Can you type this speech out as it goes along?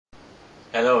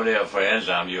Hello, dear friends.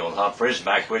 I'm your Humphreys,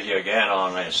 back with you again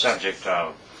on the subject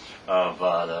of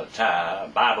the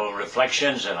Bible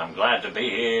reflections, and I'm glad to be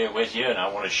here with you. And I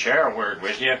want to share a word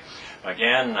with you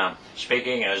again,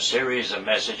 speaking in a series of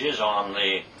messages on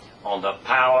the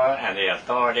power and the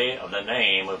authority of the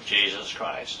name of Jesus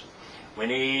Christ. We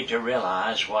need to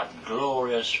realize what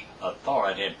glorious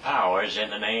authority and power is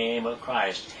in the name of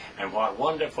Christ, and what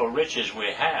wonderful riches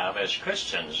we have as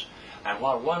Christians, and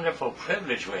what wonderful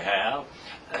privilege we have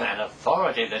and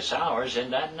authority that's ours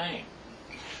in that name.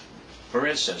 For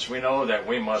instance, we know that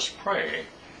we must pray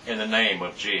in the name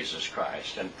of Jesus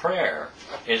Christ, and prayer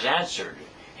is answered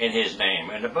in His name.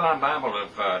 In the Bible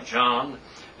of John,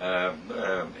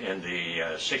 in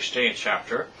the 16th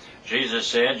chapter, Jesus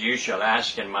said, "You shall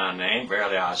ask in my name,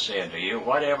 verily I say unto you,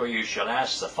 whatever you shall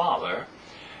ask the Father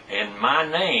in my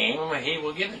name, He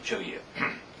will give it to you."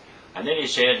 And then He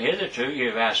said, "Hitherto you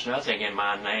have asked nothing in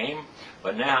my name,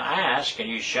 but now ask, and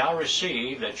you shall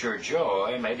receive, that your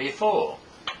joy may be full."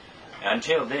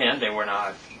 Until then,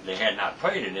 they had not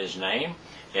prayed in His name.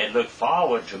 They had looked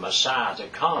forward to Messiah to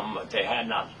come, but they had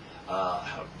not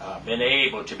been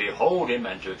able to behold Him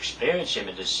and to experience Him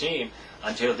and to see Him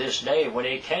until this day when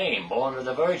He came, born of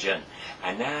the Virgin.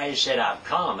 And now He said, "I've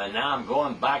come, and now I'm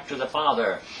going back to the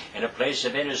Father in a place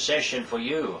of intercession for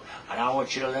you. And I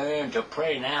want you to learn to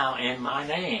pray now in my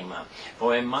name.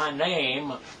 For in my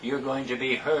name you're going to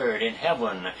be heard in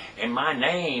heaven. In my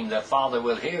name the Father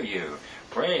will hear you.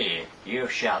 Pray, you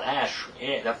shall ask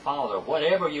the Father.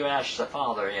 Whatever you ask the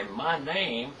Father in my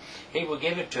name, He will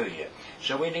give it to you."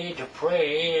 So we need to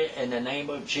pray in the name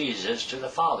of Jesus to the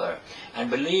Father and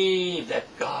believe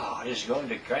that God is going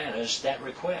to grant us that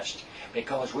request,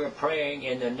 because we're praying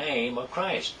in the name of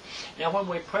Christ. Now, when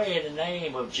we pray in the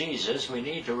name of Jesus, we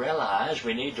need to realize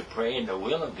we need to pray in the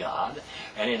will of God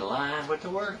and in line with the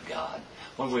Word of God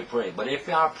when we pray. But if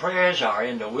our prayers are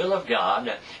in the will of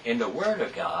God, in the Word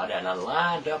of God, and are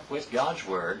lined up with God's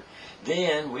Word,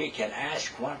 then we can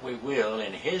ask what we will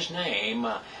in His name,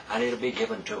 and it'll be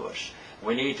given to us.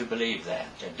 We need to believe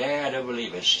that. To dare to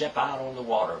believe it. Step out on the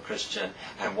water, Christian,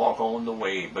 and walk on the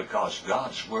wave, because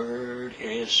God's Word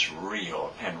is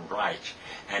real and right,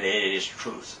 and it is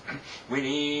truth. We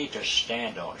need to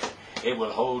stand on it. It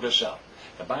will hold us up.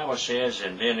 The Bible says,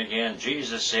 and then again,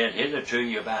 Jesus said, "Hitherto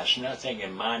you've asked nothing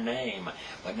in my name,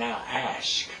 but now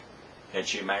ask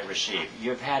that you may receive."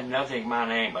 You've had nothing in my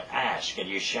name, but ask, and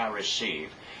you shall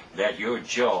receive, that your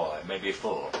joy may be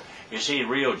full. You see,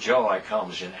 real joy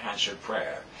comes in answered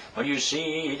prayer. When you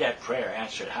see that prayer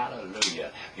answered,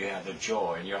 hallelujah, you have the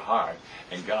joy in your heart,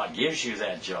 and God gives you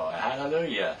that joy,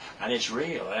 hallelujah, and it's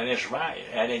real, and it's right,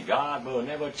 and then God will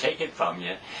never take it from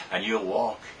you, and you'll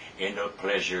walk in the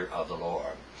pleasure of the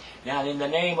Lord. Now, in the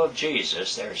name of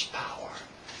Jesus, there's power.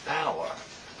 Power.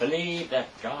 Believe that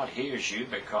God hears you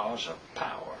because of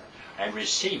power, and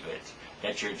receive it,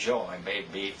 that your joy may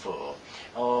be full.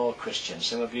 Oh, Christians,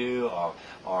 some of you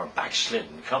are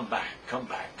backslidden. Come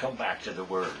back to the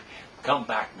Word. Come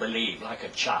back, believe like a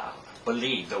child.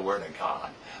 Believe the Word of God.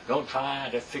 Don't try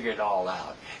to figure it all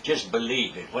out. Just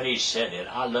believe it. When He said it,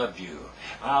 "I love you.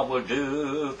 I will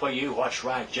do for you what's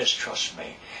right. Just trust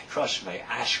me. Trust me.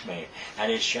 Ask me,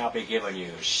 and it shall be given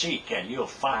you. Seek, and you'll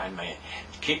find me.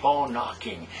 Keep on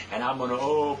knocking, and I'm going to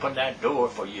open that door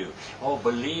for you." Oh,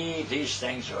 believe these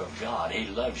things are of God. He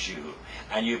loves you,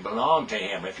 and you belong to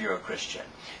Him if you're a Christian.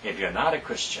 If you're not a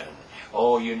Christian,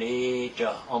 oh, you need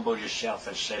to humble yourself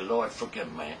and say, "Lord,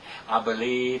 forgive me. I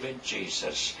believe in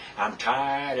Jesus. I'm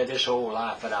tired of this old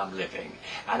life that I'm living.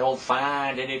 I don't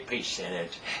find any peace in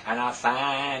it. And I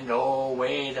find no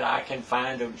way that I can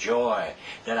find of joy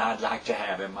that I'd like to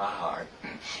have in my heart.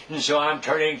 And so I'm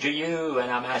turning to you, and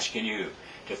I'm asking you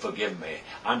to forgive me.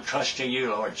 I'm trusting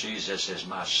you, Lord Jesus, as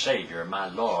my Savior, my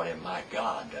Lord, and my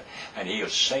God. And He'll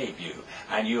save you,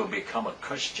 and you'll become a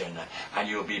Christian, and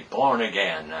you'll be born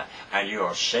again, and you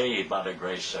are saved by the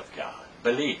grace of God.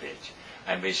 Believe it,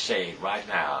 and be saved right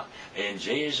now. In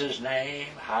Jesus' name,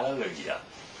 hallelujah.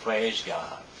 Praise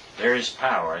God. There is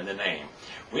power in the name.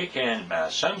 We can,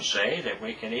 some say that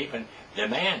we can even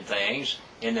demand things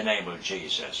in the name of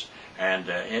Jesus. And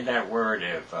in that word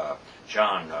of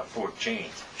John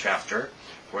 14th chapter,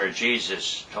 where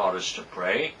Jesus taught us to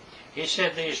pray, He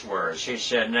said these words. He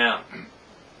said, "Now,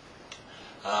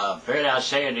 verily I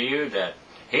say unto you that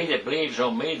he that believes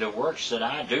on me, the works that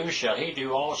I do shall he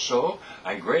do also,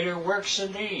 and greater works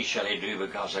than these shall he do,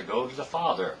 because I go to the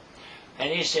Father."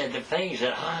 And He said, the things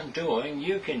that I'm doing,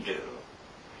 you can do.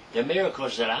 The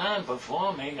miracles that I'm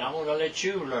performing, I want to let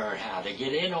you learn how to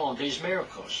get in on these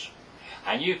miracles.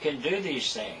 And you can do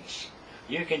these things.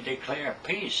 You can declare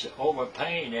peace over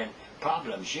pain and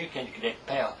problems. You can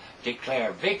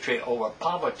declare victory over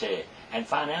poverty and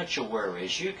financial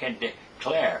worries. You can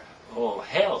declare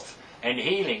health and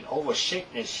healing over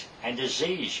sickness and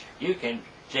disease. You can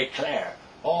declare,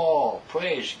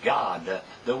 praise God,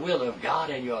 the will of God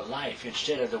in your life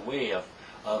instead of the way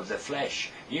of the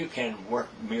flesh. You can work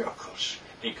miracles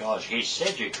because He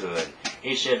said you could.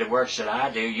 He said, the works that I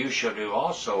do, you shall do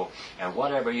also, and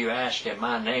whatever you ask in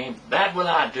my name, that will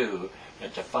I do,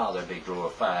 that the Father be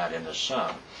glorified in the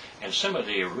Son. And some of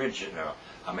the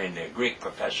the Greek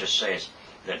professor says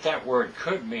that word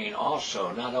could mean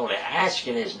also not only ask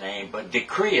in His name, but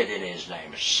decree it in His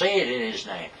name, say it in His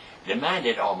name, demand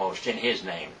it almost in His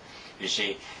name, you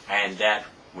see, and that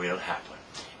will happen.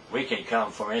 We can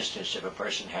come, for instance, if a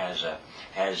person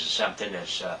has something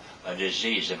that's a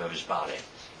disease of his body.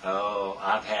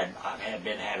 I've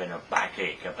been having a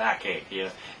backache,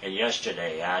 and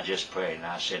yesterday I just prayed and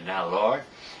I said, now Lord,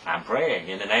 I'm praying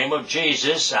in the name of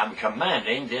Jesus, I'm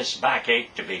commanding this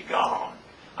backache to be gone.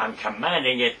 I'm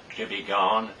commanding it to be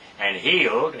gone and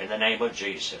healed in the name of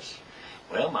Jesus.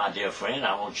 Well, my dear friend,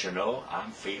 I want you to know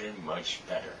I'm feeling much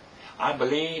better. I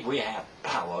believe we have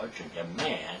power to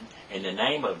demand in the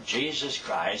name of Jesus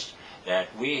Christ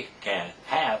that we can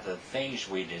have the things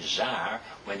we desire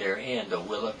when they're in the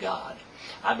will of God.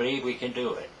 I believe we can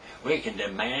do it. We can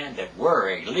demand that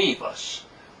worry leave us.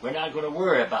 We're not going to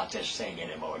worry about this thing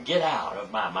anymore. Get out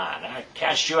of my mind. I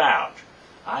cast you out.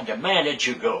 I demand that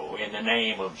you go in the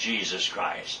name of Jesus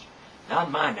Christ.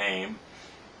 Not my name,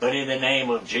 but in the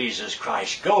name of Jesus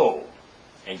Christ. Go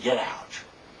and get out.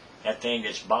 That thing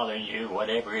that's bothering you,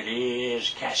 whatever it is,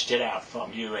 cast it out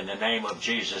from you in the name of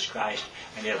Jesus Christ,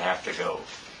 and it'll have to go.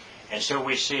 And so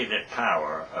we see the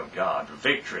power of God.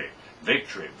 Victory,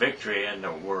 victory, victory in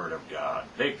the Word of God.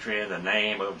 Victory in the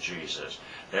name of Jesus.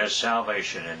 There's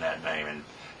salvation in that name. And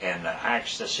in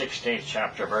Acts the 16th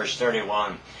chapter, verse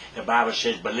 31, the Bible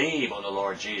says, believe on the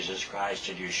Lord Jesus Christ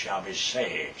and you shall be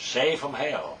saved. Saved from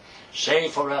hell.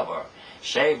 Saved forever.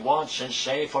 Saved once and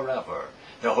saved forever.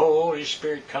 The Holy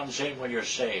Spirit comes in when you're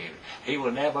saved. He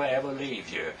will never ever leave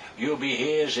you. You'll be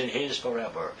His and His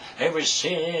forever. Every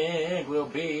sin will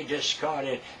be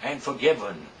discarded and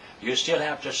forgiven. You still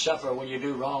have to suffer when you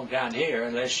do wrong down here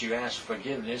unless you ask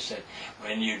forgiveness, and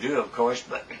when you do, of course,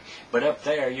 but up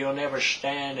there you'll never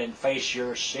stand and face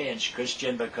your sins,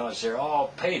 Christian, because they're all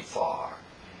paid for.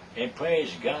 And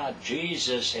praise God,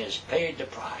 Jesus has paid the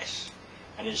price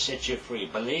and has set you free.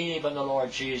 Believe in the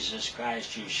Lord Jesus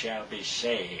Christ, you shall be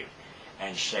saved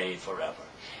and saved forever.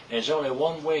 There's only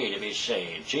one way to be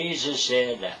saved. Jesus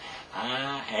said,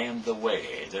 I am the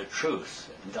way, the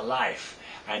truth, and the life,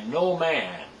 and no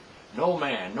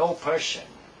no person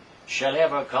shall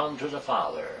ever come to the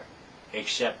Father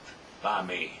except by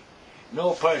me.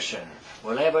 No person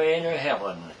will ever enter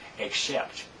heaven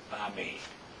except by me.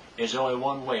 There's only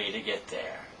one way to get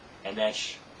there, and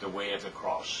that's the way of the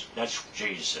cross. That's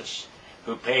Jesus,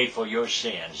 who paid for your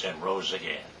sins and rose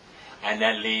again. And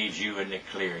that leaves you in the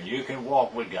clear. You can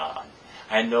walk with God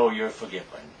and know you're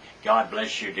forgiven. God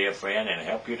bless you, dear friend, and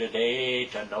help you today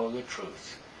to know the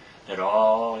truth, that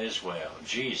all is well.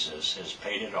 Jesus has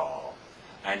paid it all,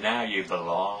 and now you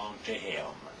belong to Him.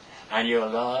 And your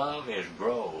love is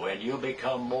grow, and you'll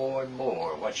become more and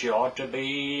more what you ought to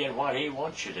be and what He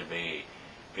wants you to be,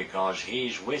 because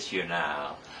He's with you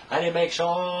now. And it makes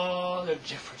all the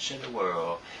difference in the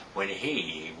world when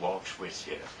He walks with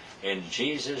you. In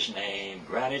Jesus' name,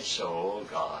 grant it so,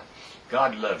 God.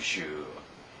 God loves you,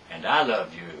 and I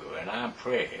love you, and I'm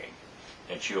praying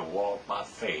that you'll walk by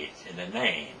faith in the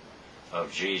name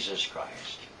of Jesus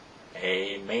Christ.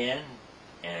 Amen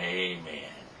and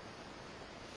amen.